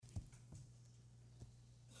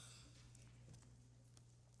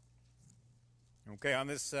Okay, on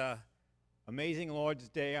this amazing Lord's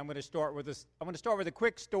Day, I'm going to start with a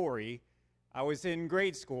quick story. I was in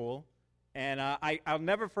grade school, and I'll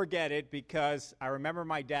never forget it because I remember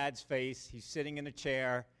my dad's face. He's sitting in a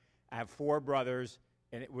chair. I have 4 brothers,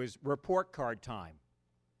 and it was report card time.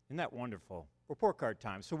 Isn't that wonderful? Report card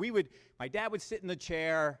time. So my dad would sit in the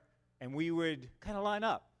chair, and we would kind of line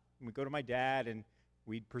up. We'd go to my dad, and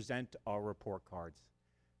we'd present our report cards.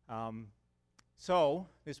 So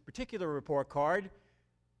this particular report card,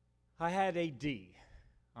 I had a D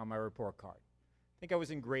on my report card. I think I was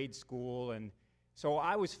in grade school, and so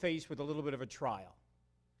I was faced with a little bit of a trial.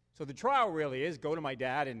 So the trial really is, go to my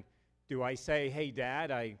dad, and do I say, hey, Dad,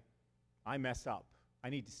 I mess up. I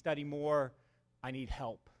need to study more. I need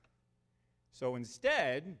help. So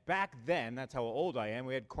instead, back then, that's how old I am,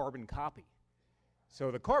 we had carbon copy. So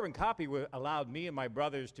the carbon copy allowed me and my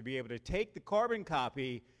brothers to be able to take the carbon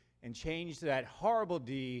copy and change that horrible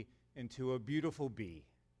D into a beautiful B.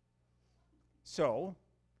 So,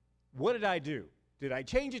 what did I do? Did I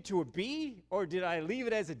change it to a B, or did I leave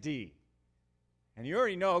it as a D? And you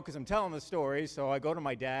already know, because I'm telling the story, so I go to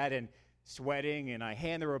my dad, and sweating, and I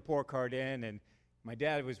hand the report card in, and my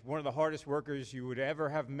dad was one of the hardest workers you would ever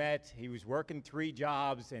have met. He was working 3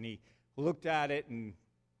 jobs, and he looked at it, and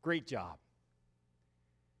great job.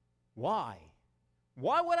 Why?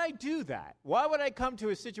 Why would I do that? Why would I come to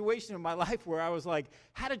a situation in my life where I was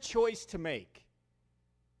had a choice to make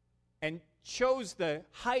and chose the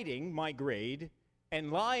hiding my grade and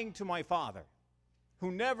lying to my father, who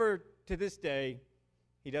never, to this day,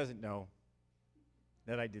 he doesn't know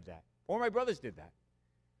that I did that, or my brothers did that.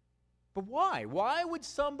 But why? Why would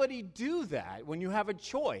somebody do that when you have a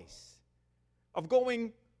choice of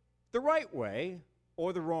going the right way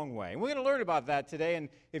or the wrong way? And we're going to learn about that today. And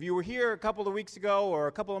if you were here a couple of weeks ago or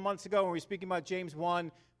a couple of months ago when we were speaking about James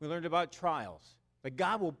 1, we learned about trials. That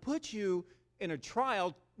God will put you in a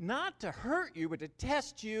trial not to hurt you, but to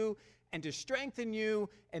test you and to strengthen you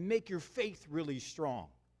and make your faith really strong.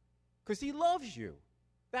 Because he loves you.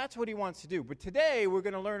 That's what he wants to do. But today we're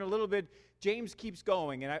going to learn a little bit. James keeps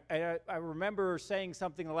going. And I remember saying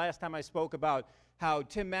something the last time I spoke about how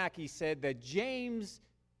Tim Mackey said that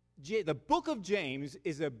the book of James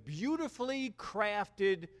is a beautifully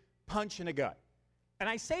crafted punch in the gut. And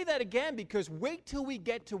I say that again because wait till we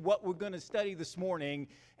get to what we're going to study this morning,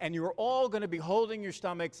 and you're all going to be holding your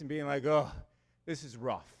stomachs and being like, oh, this is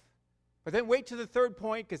rough. But then wait to the third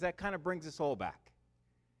point, because that kind of brings us all back.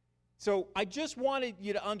 So I just wanted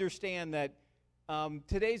you to understand that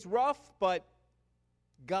today's rough, but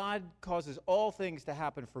God causes all things to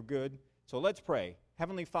happen for good. So let's pray.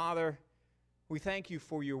 Heavenly Father, we thank you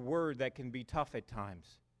for your word that can be tough at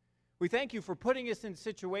times. We thank you for putting us in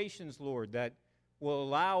situations, Lord, that will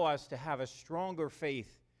allow us to have a stronger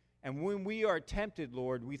faith. And when we are tempted,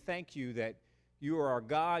 Lord, we thank you that you are our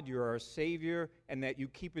God, you are our Savior, and that you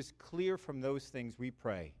keep us clear from those things, we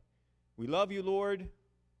pray. We love you, Lord.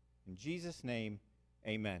 In Jesus' name,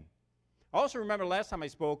 amen. I also remember last time I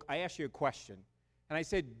spoke, I asked you a question. And I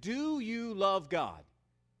said, do you love God?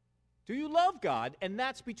 Do you love God? And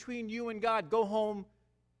that's between you and God. Go home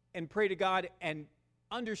and pray to God and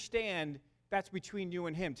understand that's between you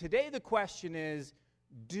and him. Today the question is,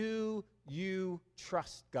 do you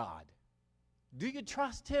trust God? Do you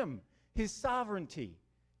trust him, his sovereignty?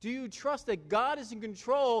 Do you trust that God is in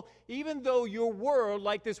control, even though your world,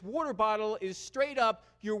 like this water bottle, is straight up,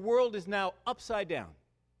 your world is now upside down?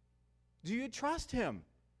 Do you trust him?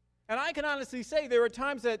 And I can honestly say there are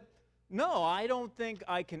times that, no, I don't think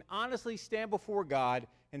I can honestly stand before God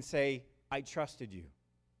and say, I trusted you.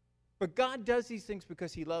 But God does these things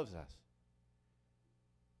because he loves us.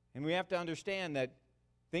 And we have to understand that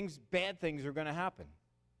bad things are going to happen.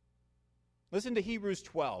 Listen to Hebrews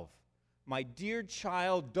 12. My dear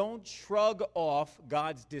child, don't shrug off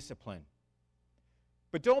God's discipline.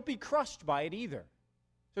 But don't be crushed by it either.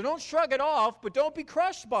 So don't shrug it off, but don't be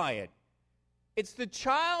crushed by it. It's the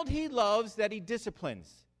child he loves that he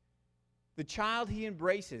disciplines. The child he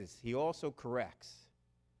embraces, he also corrects.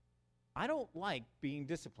 I don't like being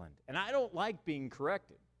disciplined, and I don't like being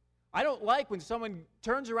corrected. I don't like when someone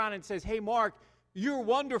turns around and says, hey, Mark, you're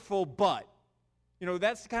wonderful, but. You know,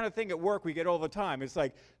 that's the kind of thing at work we get all the time. It's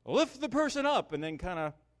like, lift the person up, and then kind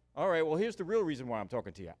of, all right, well, here's the real reason why I'm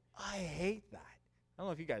talking to you. I hate that. I don't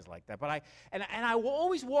know if you guys like that, but I will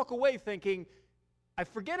always walk away thinking, I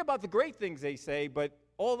forget about the great things they say, but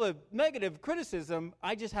all the negative criticism,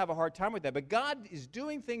 I just have a hard time with that. But God is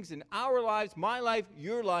doing things in our lives, my life,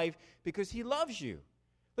 your life, because he loves you.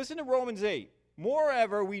 Listen to Romans 8.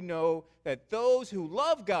 Moreover, we know that those who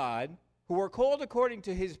love God, who are called according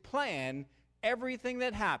to his plan, everything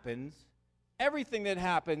that happens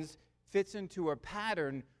fits into a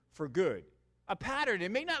pattern for good. A pattern,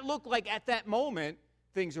 it may not look like at that moment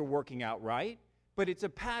things are working out right, but it's a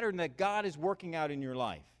pattern that God is working out in your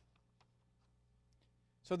life.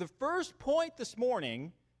 So the first point this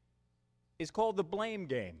morning is called the blame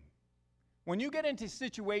game. When you get into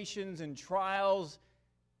situations and trials,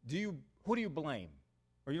 who do you blame?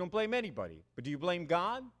 Or you don't blame anybody, but do you blame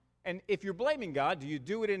God? And if you're blaming God, do you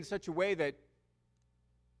do it in such a way that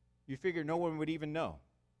you figure no one would even know?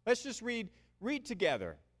 Let's just read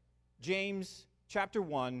together James chapter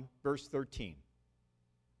 1, verse 13.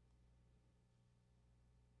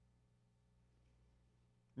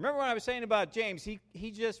 Remember what I was saying about James?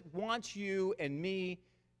 He just wants you and me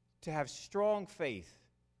to have strong faith.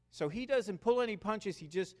 So he doesn't pull any punches. He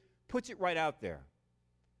just puts it right out there.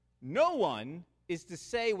 No one is to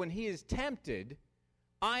say when he is tempted,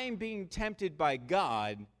 I am being tempted by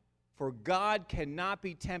God, for God cannot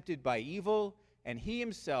be tempted by evil, and he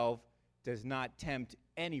himself does not tempt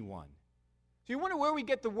anyone. So you wonder where we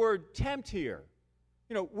get the word tempt here.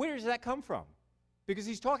 Where does that come from? Because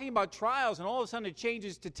he's talking about trials, and all of a sudden it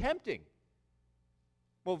changes to tempting.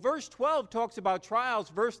 Well, verse 12 talks about trials.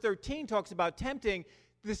 Verse 13 talks about tempting.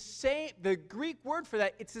 The Greek word for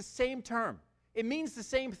that, it's the same term. It means the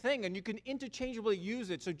same thing, and you can interchangeably use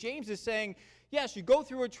it. So James is saying, yes, you go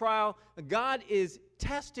through a trial. God is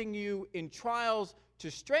testing you in trials to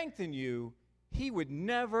strengthen you. He would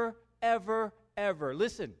never, ever, ever,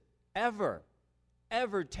 listen, ever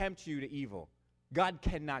tempt you to evil. God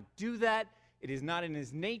cannot do that. It is not in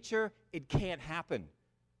his nature. It can't happen.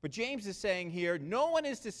 But James is saying here, no one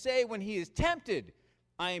is to say when he is tempted,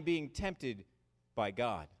 I am being tempted by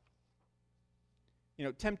God.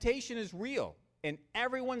 Temptation is real in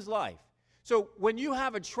everyone's life. So when you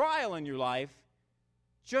have a trial in your life,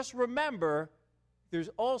 just remember there's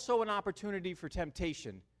also an opportunity for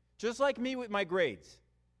temptation. Just like me with my grades.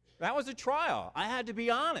 That was a trial. I had to be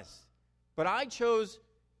honest. But I chose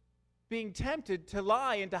being tempted to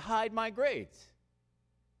lie and to hide my grades.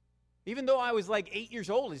 Even though I was like 8 years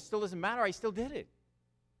old, it still doesn't matter. I still did it.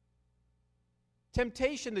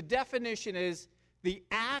 Temptation, the definition is the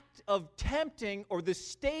act of tempting or the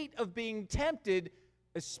state of being tempted,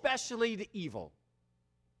 especially to evil.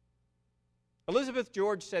 Elizabeth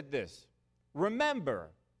George said this, remember,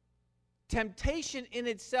 temptation in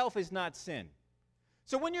itself is not sin.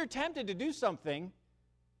 So when you're tempted to do something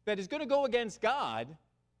that is going to go against God,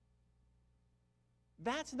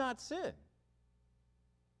 that's not sin.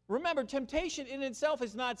 Remember, temptation in itself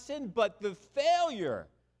is not sin, but the failure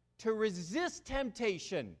to resist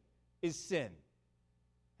temptation is sin.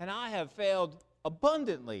 And I have failed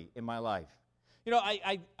abundantly in my life.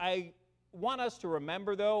 I want us to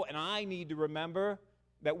remember, though, and I need to remember,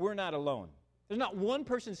 that we're not alone. There's not one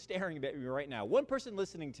person staring at me right now, one person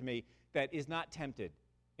listening to me that is not tempted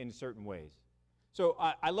in certain ways. So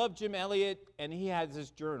I love Jim Elliot, and he has this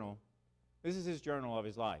journal. This is his journal of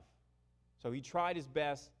his life. So he tried his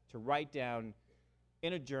best to write down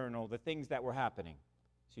in a journal the things that were happening.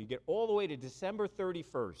 So you get all the way to December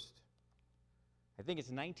 31st. I think it's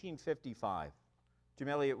 1955. Jim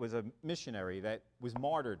Elliot was a missionary that was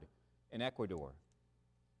martyred in Ecuador.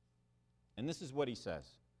 And this is what he says.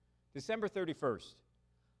 December 31st.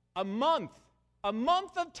 A month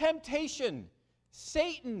of temptation.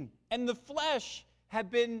 Satan and the flesh have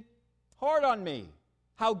been hard on me.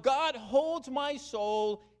 How God holds my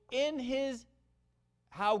soul in his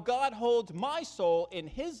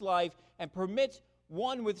life and permits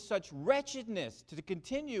one with such wretchedness to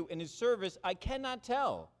continue in his service, I cannot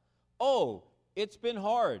tell. Oh, it's been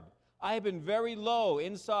hard. I have been very low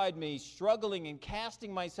inside me, struggling and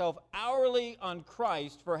casting myself hourly on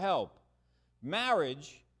Christ for help.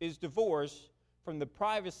 Marriage is divorce from the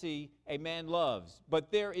privacy a man loves,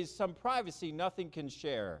 but there is some privacy nothing can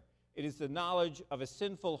share. It is the knowledge of a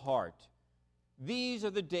sinful heart. These are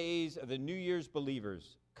the days of the New Year's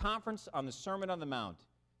believers. Conference on the Sermon on the Mount.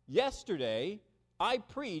 Yesterday,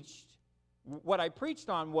 what I preached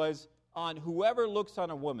on was on whoever looks on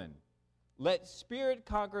a woman. Let spirit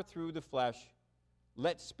conquer through the flesh.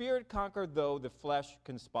 Let spirit conquer though the flesh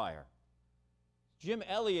conspire. Jim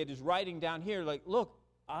Elliot is writing down here like, look,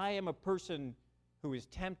 I am a person who is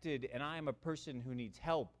tempted and I am a person who needs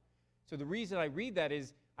help. So the reason I read that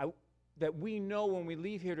is that we know when we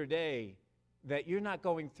leave here today that you're not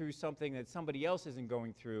going through something that somebody else isn't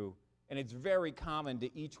going through, and it's very common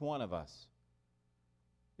to each one of us.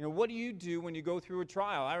 What do you do when you go through a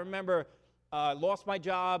trial? I remember lost my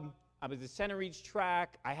job. I was at Center East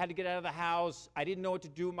track. I had to get out of the house. I didn't know what to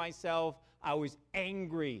do with myself. I was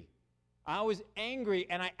angry.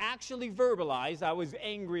 And I actually verbalized I was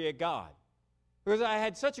angry at God. Because I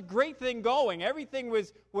had such a great thing going. Everything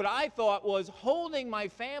was what I thought was holding my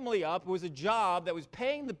family up. It was a job that was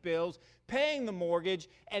paying the bills, paying the mortgage,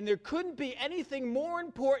 and there couldn't be anything more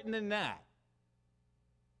important than that.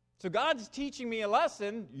 So God's teaching me a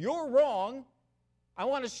lesson. You're wrong. I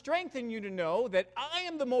want to strengthen you to know that I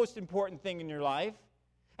am the most important thing in your life.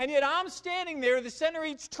 And yet I'm standing there at the center of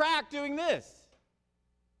each track doing this.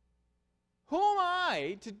 Who am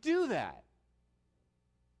I to do that?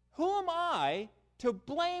 Who am I to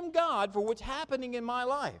blame God for what's happening in my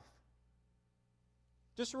life?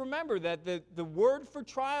 Just remember that the word for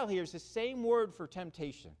trial here is the same word for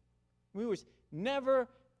temptation. We was never,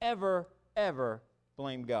 ever, ever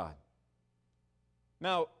blame God.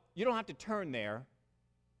 Now, you don't have to turn there,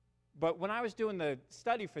 but when I was doing the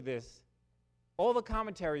study for this, all the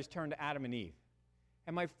commentaries turned to Adam and Eve.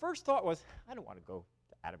 And my first thought was, I don't want to go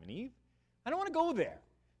to Adam and Eve. I don't want to go there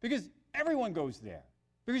because everyone goes there.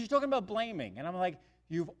 Because you're talking about blaming. And I'm like,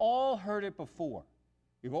 you've all heard it before.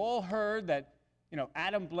 You've all heard that,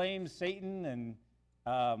 Adam blames Satan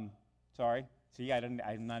and, see,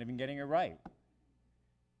 I'm not even getting it right.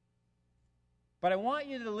 But I want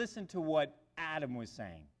you to listen to what Adam was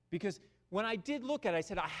saying. Because when I did look at it, I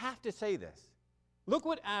said, I have to say this. Look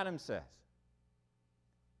what Adam says.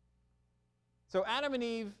 So Adam and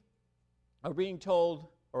Eve are being told,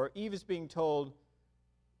 or Eve is being told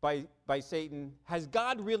by Satan, has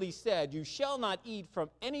God really said, you shall not eat from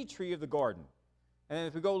any tree of the garden? And then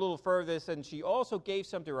if we go a little further, this, and she also gave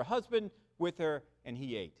some to her husband with her, and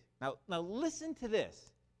he ate. Now listen to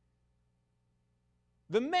this.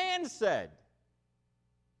 The man said,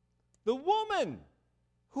 the woman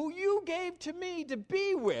who you gave to me to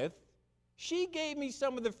be with, she gave me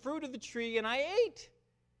some of the fruit of the tree, and I ate.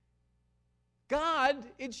 God,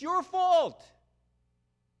 it's your fault.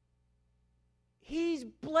 He's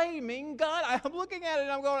blaming God. I'm looking at it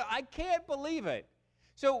and I'm going, I can't believe it.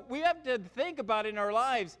 So we have to think about it in our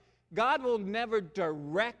lives. God will never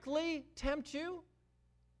directly tempt you,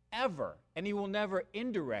 ever. And he will never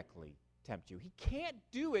indirectly tempt you. He can't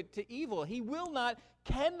do it to evil. He will not,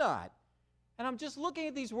 cannot. And I'm just looking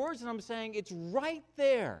at these words and I'm saying, it's right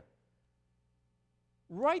there.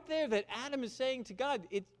 Right there that Adam is saying to God,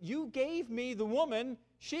 you gave me the woman,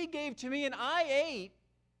 she gave to me, and I ate.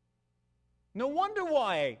 No wonder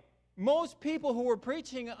why most people who are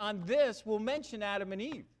preaching on this will mention Adam and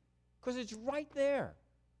Eve, because it's right there.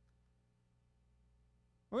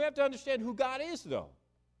 We have to understand who God is, though.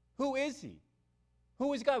 Who is he?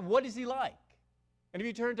 Who is God? What is he like? And if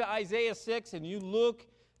you turn to Isaiah 6 and you look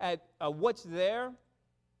at what's there,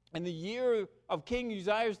 in the year of King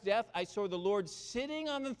Uzziah's death, I saw the Lord sitting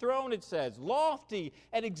on the throne, it says, lofty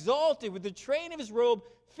and exalted, with the train of his robe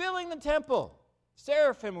filling the temple.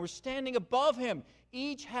 Seraphim were standing above him,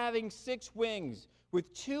 each having 6 wings.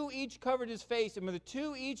 With 2 each covered his face, and with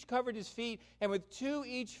 2 each covered his feet, and with 2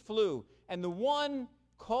 each flew. And the one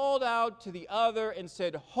called out to the other and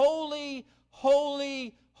said, Holy,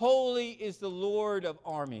 holy, holy is the Lord of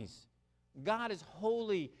armies. God is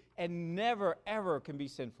holy and never, ever can be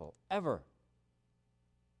sinful. Ever.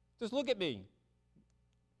 Just look at me.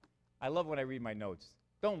 I love when I read my notes.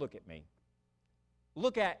 Don't look at me.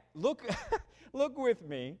 Look with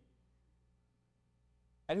me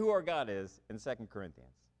at who our God is in 2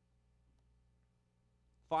 Corinthians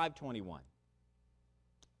 5:21.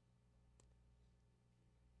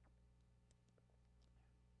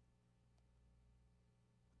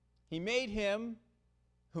 He made him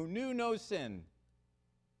who knew no sin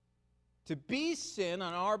to be sin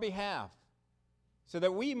on our behalf, so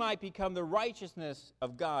that we might become the righteousness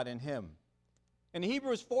of God in him. In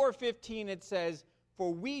Hebrews 4:15 it says,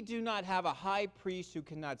 For we do not have a high priest who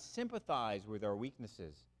cannot sympathize with our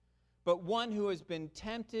weaknesses, but one who has been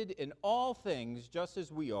tempted in all things just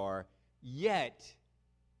as we are, yet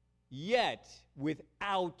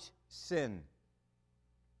without sin.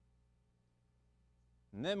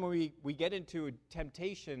 And then when we get into a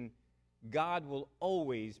temptation, God will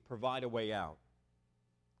always provide a way out.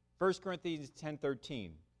 1 Corinthians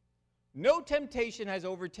 10:13. No temptation has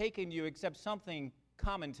overtaken you except something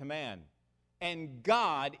common to man. And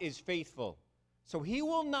God is faithful. So he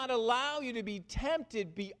will not allow you to be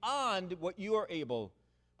tempted beyond what you are able.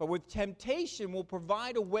 But with temptation will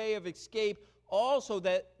provide a way of escape also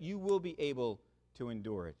that you will be able to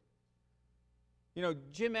endure it. You know,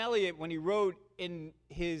 Jim Elliot, when he wrote in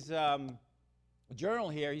his journal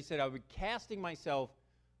here, he said, I was casting myself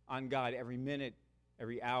on God every minute,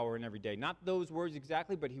 every hour, and every day. Not those words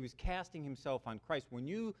exactly, but he was casting himself on Christ. When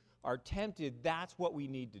you are tempted, that's what we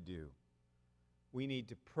need to do. We need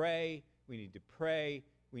to pray, we need to pray,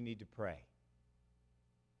 we need to pray.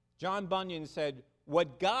 John Bunyan said,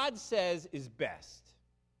 what God says is best,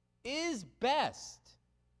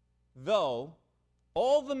 though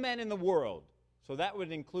all the men in the world, so that would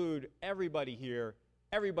include everybody here,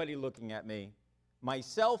 everybody looking at me,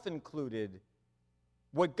 myself included,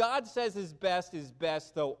 what God says is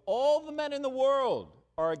best, though all the men in the world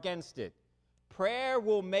are against it. Prayer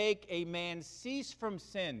will make a man cease from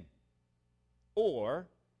sin, or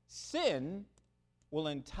sin will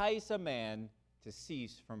entice a man to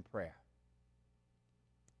cease from prayer.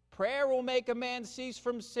 Prayer will make a man cease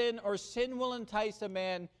from sin, or sin will entice a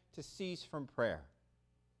man to cease from prayer.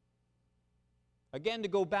 Again, to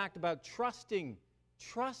go back about trusting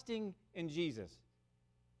in Jesus,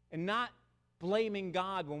 and not blaming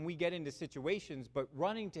God when we get into situations, but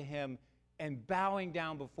running to Him and bowing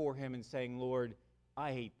down before Him and saying, Lord,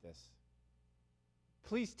 I hate this.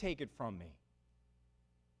 Please take it from me.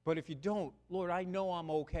 But if you don't, Lord, I know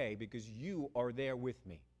I'm okay because you are there with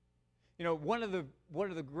me. You know, one of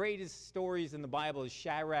the greatest stories in the Bible is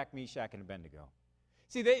Shadrach, Meshach, and Abednego.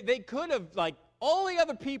 See, they could have, like all the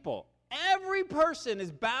other people, every person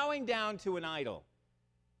is bowing down to an idol.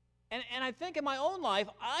 And I think in my own life,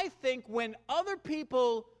 I think when other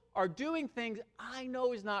people are doing things I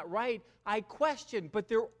know is not right, I question, but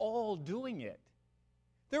they're all doing it.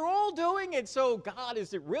 They're all doing it, so God,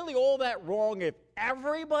 is it really all that wrong if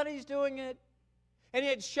everybody's doing it? And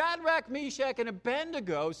yet Shadrach, Meshach, and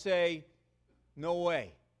Abednego say, no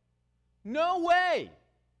way. No way.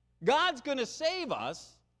 God's going to save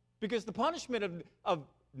us because the punishment of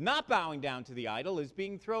not bowing down to the idol is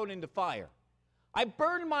being thrown into fire. I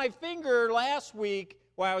burned my finger last week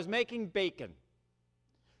while I was making bacon.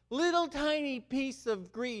 Little tiny piece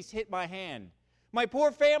of grease hit my hand. My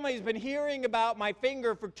poor family has been hearing about my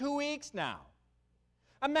finger for 2 weeks now.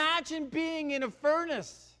 Imagine being in a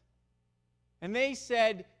furnace. And they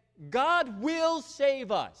said, God will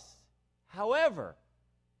save us. However,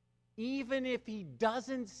 even if He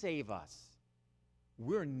doesn't save us,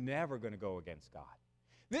 we're never going to go against God.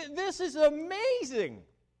 This is amazing.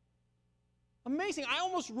 Amazing. I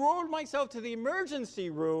almost rolled myself to the emergency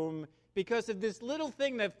room because of this little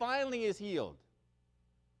thing that finally is healed.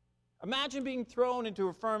 Imagine being thrown into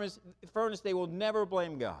a furnace. They will never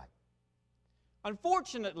blame God.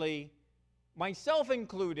 Unfortunately, myself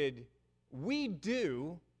included, we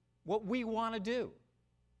do what we want to do.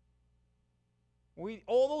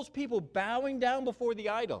 All those people bowing down before the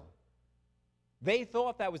idol, they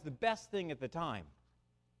thought that was the best thing at the time.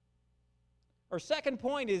 Our second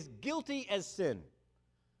point is guilty as sin.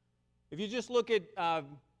 If you just look at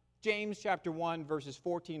James chapter 1, verses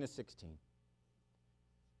 14 to 16.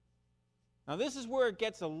 Now this is where it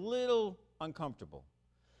gets a little uncomfortable.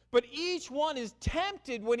 But each one is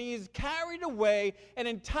tempted when he is carried away and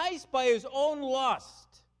enticed by his own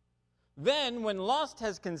lust. Then, when lust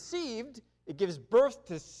has conceived, it gives birth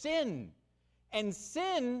to sin. And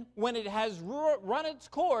sin, when it has run its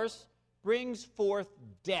course, brings forth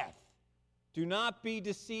death. Do not be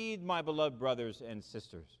deceived, my beloved brothers and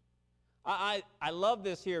sisters. I love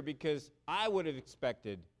this here because I would have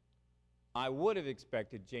expected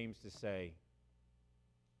James to say,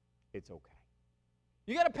 it's okay.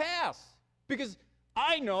 You got to pass because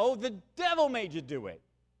I know the devil made you do it.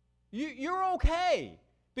 You're okay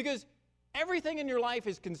because everything in your life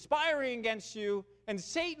is conspiring against you and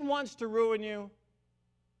Satan wants to ruin you.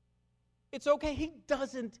 It's okay. He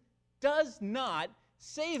does not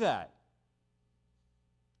say that.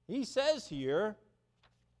 He says here,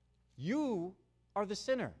 you are the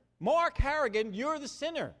sinner. Mark Harrigan, you're the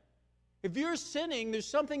sinner. If you're sinning, there's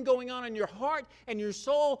something going on in your heart and your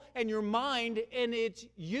soul and your mind, and it's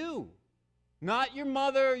you. Not your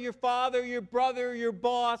mother, your father, your brother, your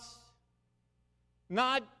boss.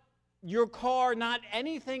 Not your car, not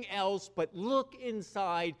anything else, but look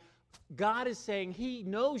inside. God is saying He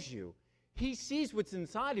knows you. He sees what's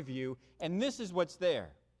inside of you, and this is what's there.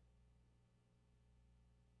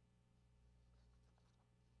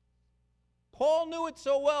 Paul knew it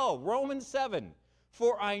so well. Romans 7.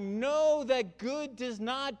 For I know that good does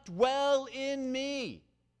not dwell in me.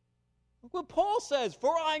 Look what Paul says.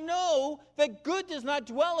 For I know that good does not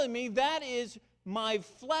dwell in me, that is my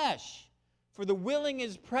flesh. For the willing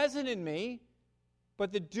is present in me,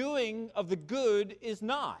 but the doing of the good is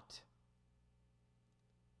not.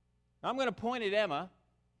 Now I'm going to point at Emma,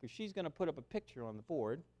 because she's going to put up a picture on the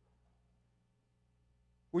board,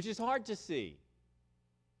 which is hard to see.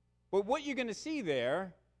 But what you're going to see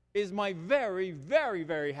there is my very, very,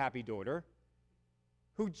 very happy daughter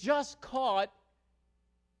who just caught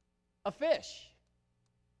a fish.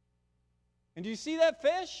 And do you see that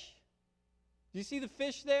fish? Do you see the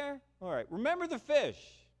fish there? All right, remember the fish.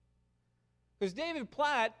 Because David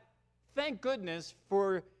Platt thank goodness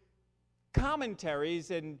for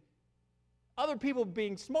commentaries and other people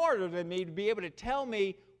being smarter than me to be able to tell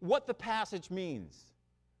me what the passage means.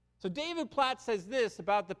 So David Platt says this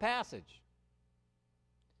about the passage,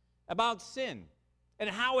 about sin and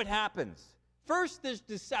how it happens. First, there's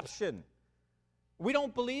deception. We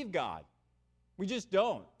don't believe God. We just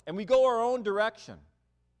don't. And we go our own direction.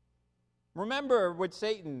 Remember what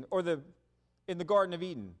Satan, in the Garden of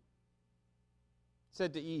Eden,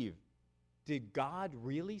 said to Eve. Did God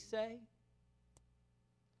really say?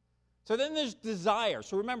 So then there's desire.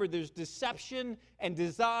 So remember, there's deception and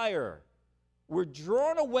desire. We're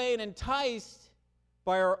drawn away and enticed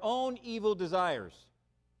by our own evil desires.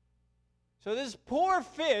 So this poor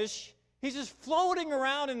fish, he's just floating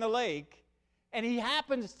around in the lake, and he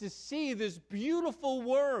happens to see this beautiful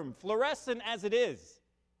worm, fluorescent as it is,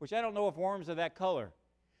 which I don't know if worms are that color.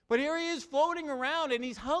 But here he is floating around, and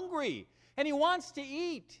he's hungry, and he wants to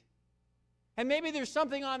eat. And maybe there's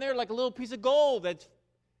something on there like a little piece of gold that's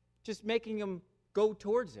just making him go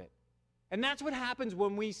towards it. And that's what happens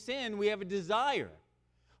when we sin. We have a desire.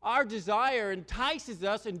 Our desire entices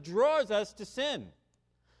us and draws us to sin.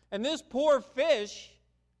 And this poor fish,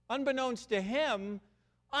 unbeknownst to him,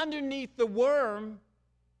 underneath the worm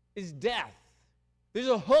is death. There's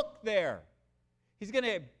a hook there. He's going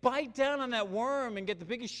to bite down on that worm and get the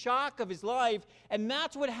biggest shock of his life. And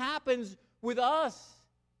that's what happens with us.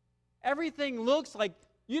 Everything looks like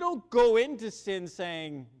you don't go into sin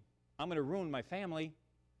saying, I'm going to ruin my family.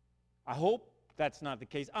 I hope that's not the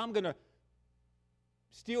case. I'm going to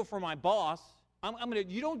steal from my boss.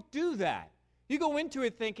 You don't do that. You go into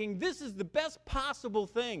it thinking, this is the best possible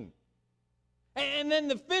thing. And then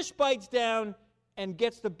the fish bites down and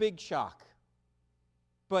gets the big shock.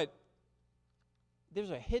 But there's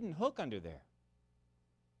a hidden hook under there.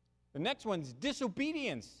 The next one's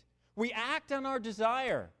disobedience. We act on our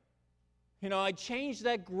desire. I changed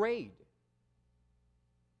that grade.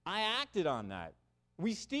 I acted on that.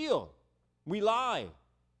 We steal. We lie.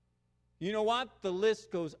 You know what? The list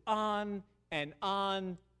goes on and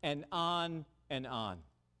on and on and on.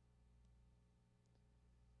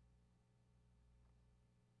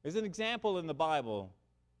 There's an example in the Bible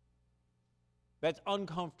that's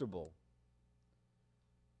uncomfortable.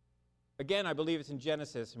 Again, I believe it's in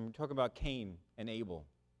Genesis, and we're talking about Cain and Abel.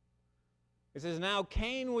 It says, now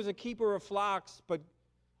Cain was a keeper of flocks,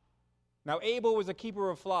 now Abel was a keeper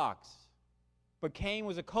of flocks, but Cain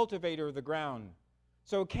was a cultivator of the ground.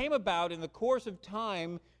 So it came about in the course of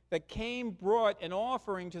time that Cain brought an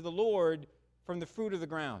offering to the Lord from the fruit of the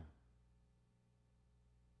ground.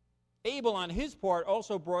 Abel, on his part,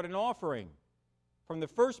 also brought an offering from the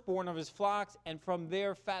firstborn of his flocks and from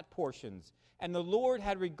their fat portions. And the Lord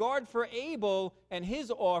had regard for Abel and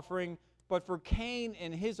his offering, but for Cain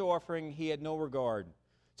and his offering he had no regard.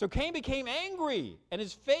 So Cain became angry, and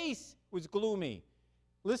his face was gloomy.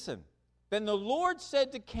 Listen, then the Lord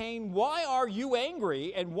said to Cain, why are you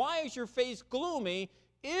angry, and why is your face gloomy?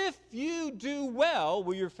 If you do well,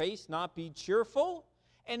 will your face not be cheerful?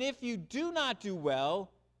 And if you do not do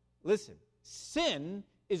well, listen, sin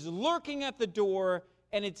is lurking at the door,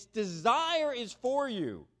 and its desire is for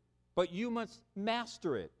you, but you must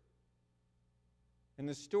master it. And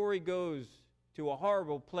the story goes to a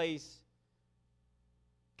horrible place.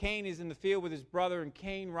 Cain is in the field with his brother, and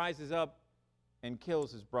Cain rises up and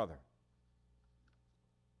kills his brother.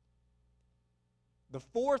 The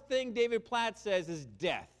fourth thing David Platt says is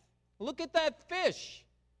death. Look at that fish.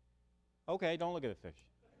 Okay, don't look at the fish.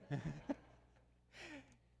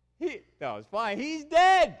 No, it's fine. He's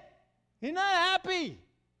dead. He's not happy.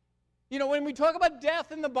 When we talk about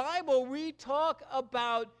death in the Bible, we talk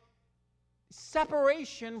about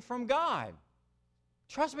separation from God.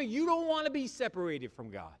 Trust me, you don't want to be separated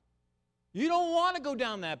from God. You don't want to go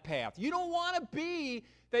down that path. You don't want to be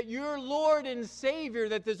that you're Lord and Savior,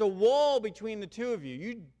 that there's a wall between the two of you.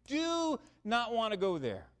 You do not want to go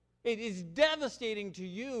there. It is devastating to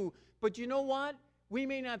you, but you know what? We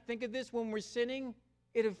may not think of this when we're sinning.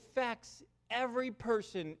 It affects every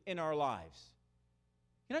person in our lives.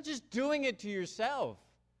 You're not just doing it to yourself.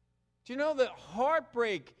 Do you know the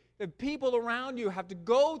heartbreak that people around you have to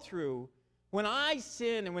go through when I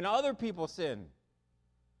sin and when other people sin?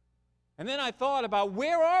 And then I thought about,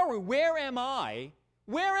 where are we? Where am I?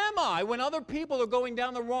 Where am I when other people are going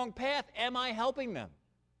down the wrong path? Am I helping them?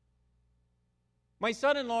 My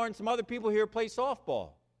son-in-law and some other people here play softball.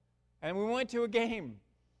 And we went to a game.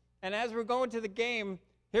 And as we're going to the game,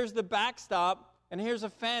 here's the backstop, and here's a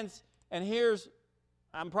fence, and here's,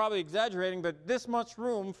 I'm probably exaggerating, but this much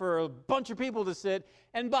room for a bunch of people to sit,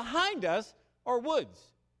 and behind us are woods.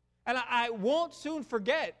 And I won't soon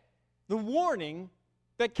forget the warning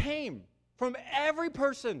that came from every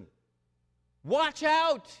person. Watch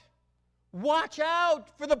out. Watch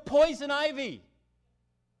out for the poison ivy.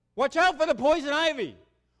 Watch out for the poison ivy.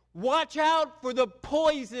 Watch out for the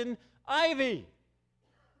poison ivy.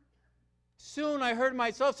 Soon I heard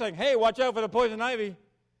myself saying, hey, watch out for the poison ivy.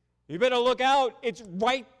 You better look out. It's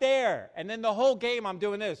right there. And then the whole game I'm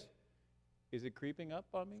doing this. Is it creeping up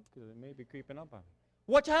on me? Because it may be creeping up on me.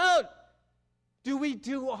 Watch out.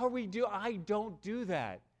 I don't do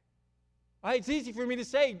that. It's easy for me to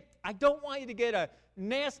say, I don't want you to get a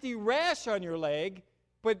nasty rash on your leg,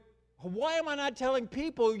 but why am I not telling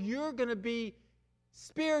people you're going to be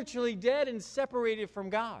spiritually dead and separated from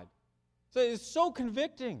God? So it's so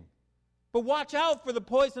convicting. But watch out for the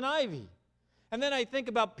poison ivy. And then I think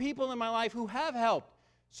about people in my life who have helped.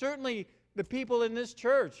 Certainly the people in this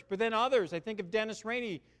church, but then others. I think of Dennis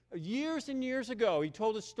Rainey. Years and years ago, he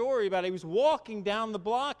told a story about he was walking down the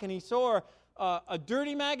block and he saw a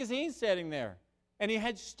dirty magazine sitting there. And he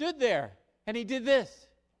had stood there and he did this.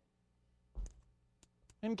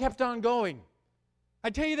 And kept on going. I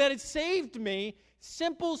tell you that it saved me.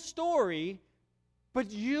 Simple story,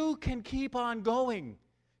 but you can keep on going.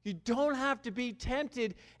 You don't have to be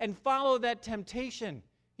tempted and follow that temptation.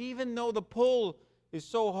 Even though the pull is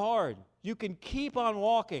so hard, you can keep on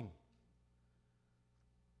walking.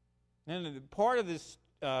 And part of this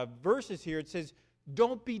verses here, it says,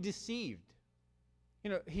 don't be deceived.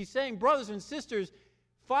 He's saying, brothers and sisters,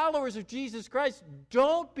 followers of Jesus Christ,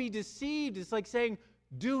 don't be deceived. It's like saying,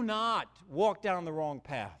 do not walk down the wrong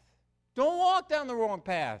path. Don't walk down the wrong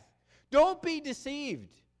path. Don't be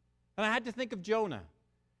deceived. And I had to think of Jonah.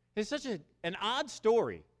 It's such an odd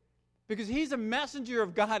story because he's a messenger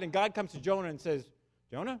of God, and God comes to Jonah and says,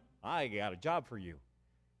 Jonah, I got a job for you.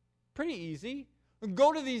 Pretty easy.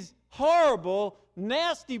 Go to these horrible,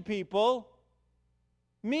 nasty people,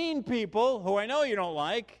 mean people who I know you don't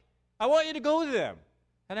like. I want you to go to them,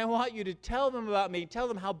 and I want you to tell them about me, tell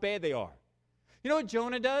them how bad they are. You know what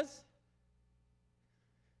Jonah does?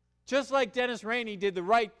 Just like Dennis Rainey did the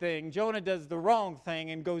right thing, Jonah does the wrong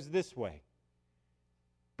thing and goes this way.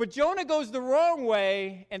 But Jonah goes the wrong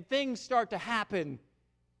way, and things start to happen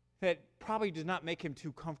that probably does not make him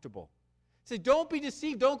too comfortable. He said, don't be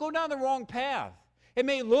deceived. Don't go down the wrong path. It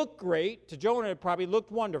may look great. To Jonah, it probably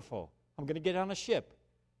looked wonderful. I'm going to get on a ship.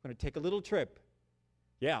 I'm going to take a little trip.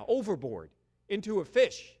 Yeah, overboard, into a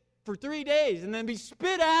fish for 3 days, and then be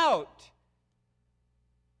spit out.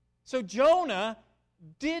 So Jonah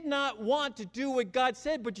did not want to do what God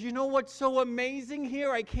said, but you know what's so amazing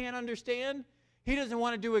here? I can't understand. He doesn't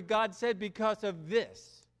want to do what God said because of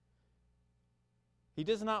this. He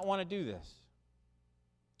does not want to do this.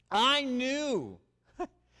 I knew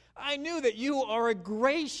that you are a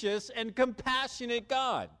gracious and compassionate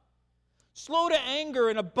God, slow to anger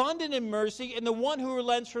and abundant in mercy, and the one who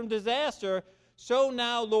relents from disaster. So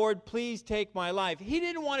now, Lord, please take my life. He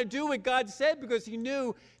didn't want to do what God said because he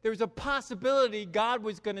knew there was a possibility God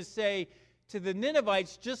was going to say to the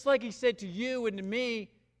Ninevites, just like he said to you and to me,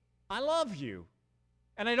 I love you,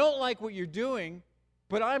 and I don't like what you're doing,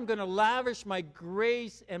 but I'm going to lavish my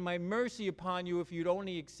grace and my mercy upon you if you'd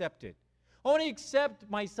only accept it. Only accept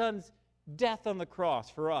my son's death on the cross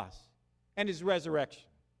for us and his resurrection.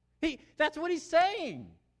 That's what he's saying.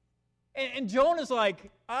 And Jonah's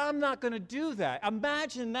like, I'm not going to do that.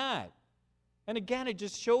 Imagine that. And again, it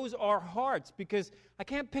just shows our hearts because I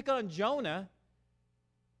can't pick on Jonah.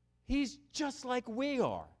 He's just like we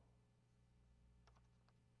are.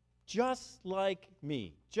 Just like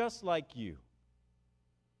me. Just like you.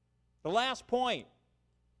 The last point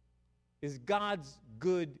is God's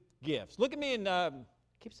good gifts. Look at me and I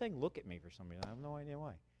keep saying look at me for some reason. I have no idea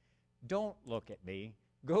why. Don't look at me.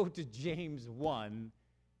 Go to James 1.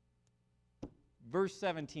 Verse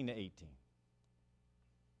 17 to 18.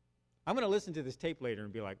 I'm going to listen to this tape later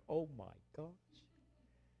and be like, oh my gosh.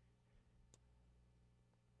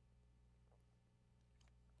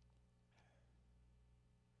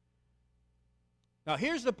 Now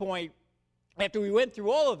here's the point. After we went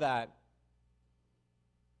through all of that,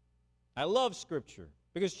 I love Scripture.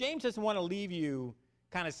 Because James doesn't want to leave you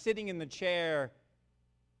kind of sitting in the chair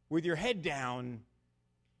with your head down,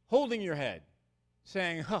 holding your head,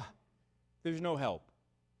 saying, there's no help.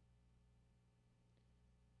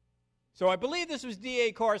 So I believe this was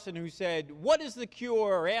D.A. Carson who said, what is the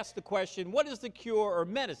cure, or asked the question, what is the cure or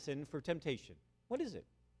medicine for temptation? What is it?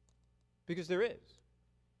 Because there is.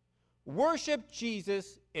 Worship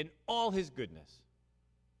Jesus in all his goodness.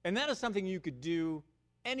 And that is something you could do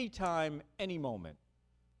anytime, any moment.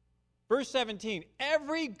 Verse 17,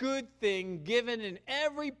 every good thing given and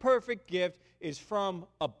every perfect gift is from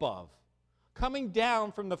above, coming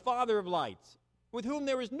down from the Father of lights, with whom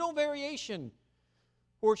there is no variation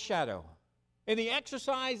or shadow. In the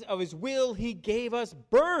exercise of his will, he gave us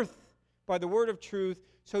birth by the word of truth,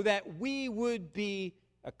 so that we would be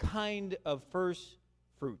a kind of first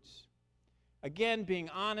fruits. Again, being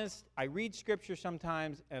honest, I read Scripture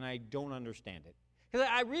sometimes, and I don't understand it. Because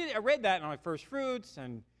I read that in my first fruits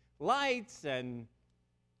and lights, and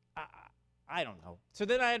I don't know. So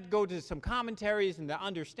then I had to go to some commentaries and to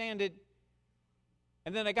understand it.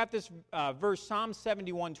 And then I got this verse, Psalm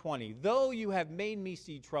 71:20. Though you have made me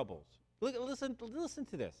see troubles. Listen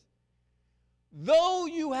to this. Though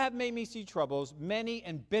you have made me see troubles, many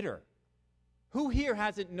and bitter. Who here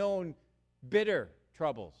hasn't known bitter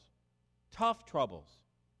troubles? Tough troubles.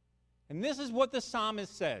 And this is what the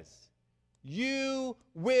psalmist says. You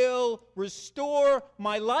will restore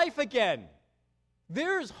my life again.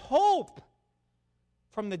 There's hope.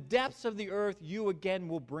 From the depths of the earth, you again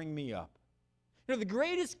will bring me up. You know, the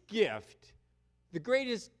greatest gift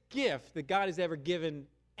that God has ever given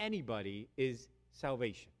anybody is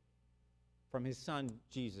salvation from his son,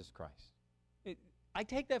 Jesus Christ. I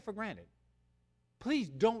take that for granted. Please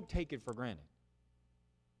don't take it for granted.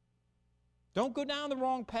 Don't go down the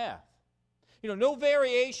wrong path. You know, no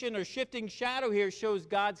variation or shifting shadow here shows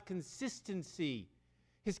God's consistency.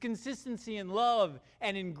 His consistency in love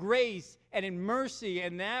and in grace and in mercy,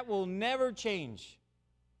 and that will never change.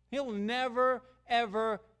 He'll never,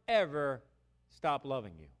 ever, ever stop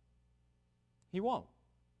loving you. He won't.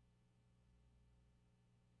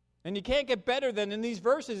 And you can't get better than in these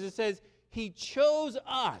verses. It says, he chose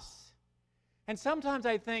us. And sometimes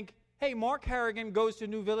I think, hey, Mark Harrigan goes to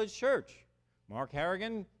New Village Church. Mark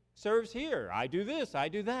Harrigan serves here. I do this, I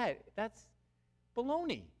do that. That's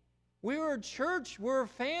baloney. We're a church, we're a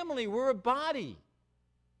family, we're a body.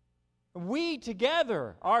 We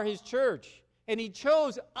together are his church. And he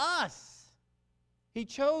chose us. He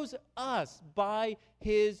chose us by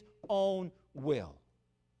his own will.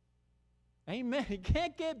 Amen. It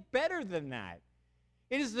can't get better than that.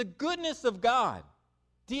 It is the goodness of God.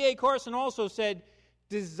 D.A. Carson also said,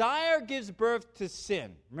 desire gives birth to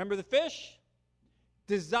sin. Remember the fish?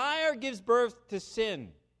 Desire gives birth to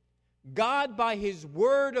sin. God, by his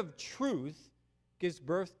word of truth, gives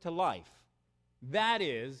birth to life. That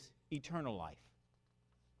is eternal life.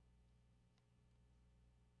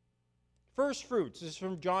 First fruits, this is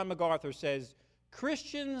from John MacArthur, says,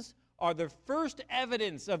 Christians are the first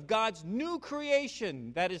evidence of God's new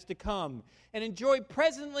creation that is to come and enjoy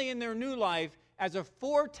presently in their new life as a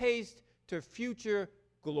foretaste to future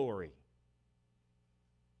glory.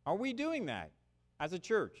 Are we doing that as a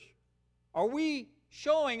church? Are we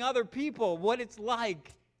showing other people what it's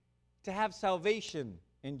like to have salvation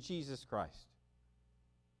in Jesus Christ?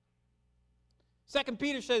 2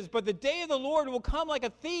 Peter says, but the day of the Lord will come like a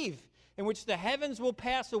thief, in which the heavens will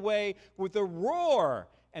pass away with a roar,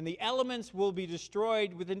 and the elements will be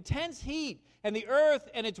destroyed with intense heat, and the earth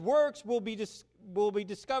and its works will be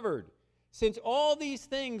discovered. Since all these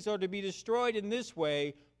things are to be destroyed in this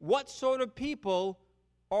way, what sort of people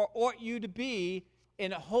ought you to be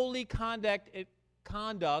in holy conduct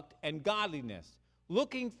and godliness,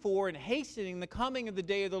 looking for and hastening the coming of the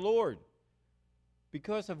day of the Lord,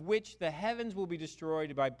 because of which the heavens will be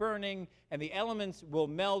destroyed by burning, and the elements will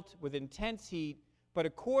melt with intense heat. But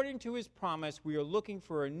according to his promise, we are looking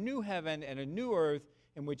for a new heaven and a new earth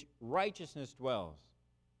in which righteousness dwells.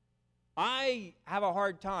 I have a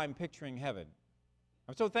hard time picturing heaven.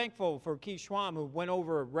 I'm so thankful for Keith Schwam, who went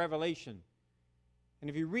over Revelation. And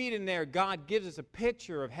if you read in there, God gives us a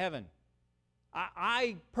picture of heaven.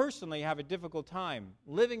 I personally have a difficult time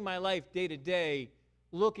living my life day to day,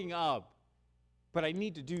 looking up. But I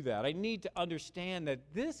need to do that. I need to understand that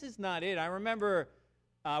this is not it. I remember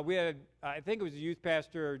we had, I think it was a youth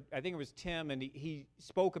pastor, I think it was Tim, and he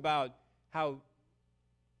spoke about how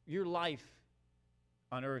your life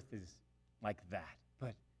on earth is like that,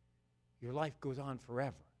 but your life goes on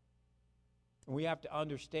forever. And we have to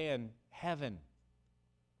understand heaven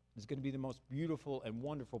is going to be the most beautiful and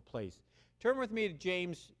wonderful place. Turn with me to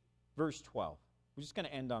James verse 12. We're just going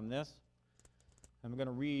to end on this. I'm going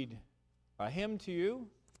to read a hymn to you.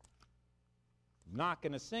 I'm not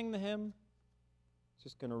going to sing the hymn.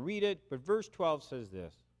 Just going to read it. But verse 12 says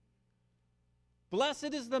this.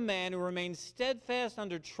 Blessed is the man who remains steadfast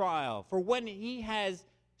under trial, for when he has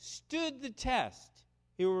stood the test,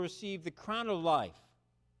 he will receive the crown of life.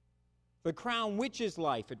 The crown which is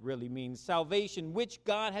life, it really means, salvation which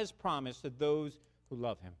God has promised to those who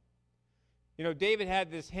love him. You know, David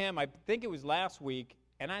had this hymn, I think it was last week,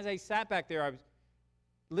 and as I sat back there, I was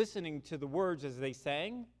listening to the words as they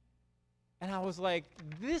sang, and I was like,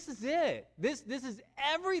 this is it. This is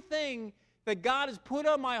everything that God has put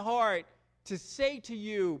on my heart to say to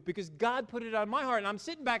you, because God put it on my heart, and I'm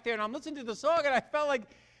sitting back there and I'm listening to the song, and I felt like,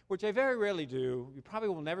 which I very rarely do, you probably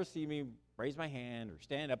will never see me raise my hand or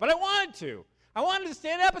stand up, but I wanted to. I wanted to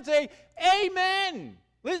stand up and say, amen.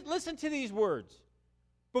 Listen to these words.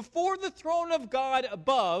 Before the throne of God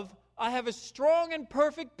above, I have a strong and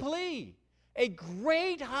perfect plea. A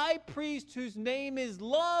great high priest whose name is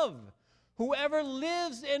love. Whoever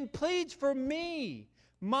lives and pleads for me.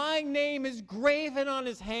 My name is graven on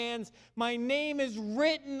his hands. My name is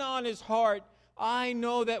written on his heart. I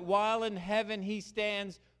know that while in heaven he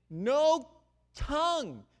stands, no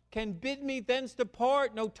tongue can bid me thence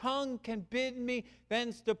depart. No tongue can bid me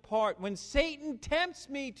thence depart. When Satan tempts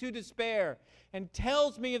me to despair and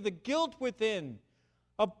tells me of the guilt within,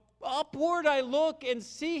 upward I look and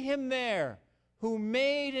see him there who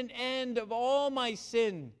made an end of all my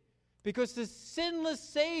sin. Because the sinless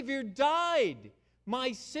Savior died,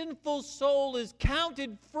 my sinful soul is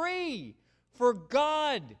counted free. For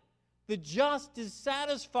God, the just, is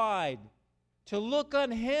satisfied to look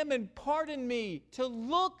on him and pardon me, to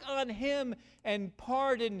look on him and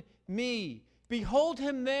pardon me. Behold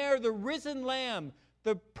him there, the risen Lamb,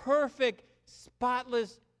 the perfect,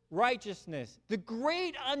 spotless righteousness, the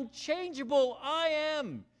great, unchangeable I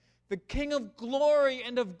am, the King of glory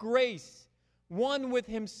and of grace, one with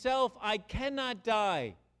himself. I cannot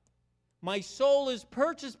die. My soul is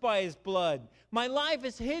purchased by his blood. My life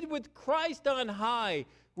is hid with Christ on high,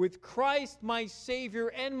 with Christ my Savior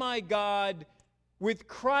and my God, with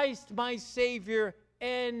Christ my Savior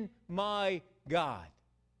and my God.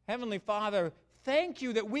 Heavenly Father, thank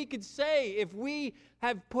you that we could say, if we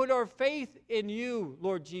have put our faith in you,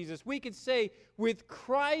 Lord Jesus, we could say, with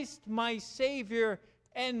Christ my Savior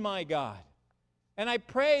and my God. And I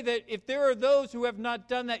pray that if there are those who have not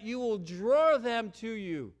done that, you will draw them to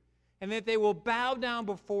you, and that they will bow down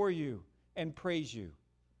before you and praise you.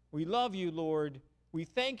 We love you, Lord. We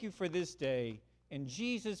thank you for this day. In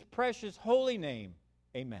Jesus' precious holy name,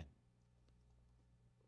 amen.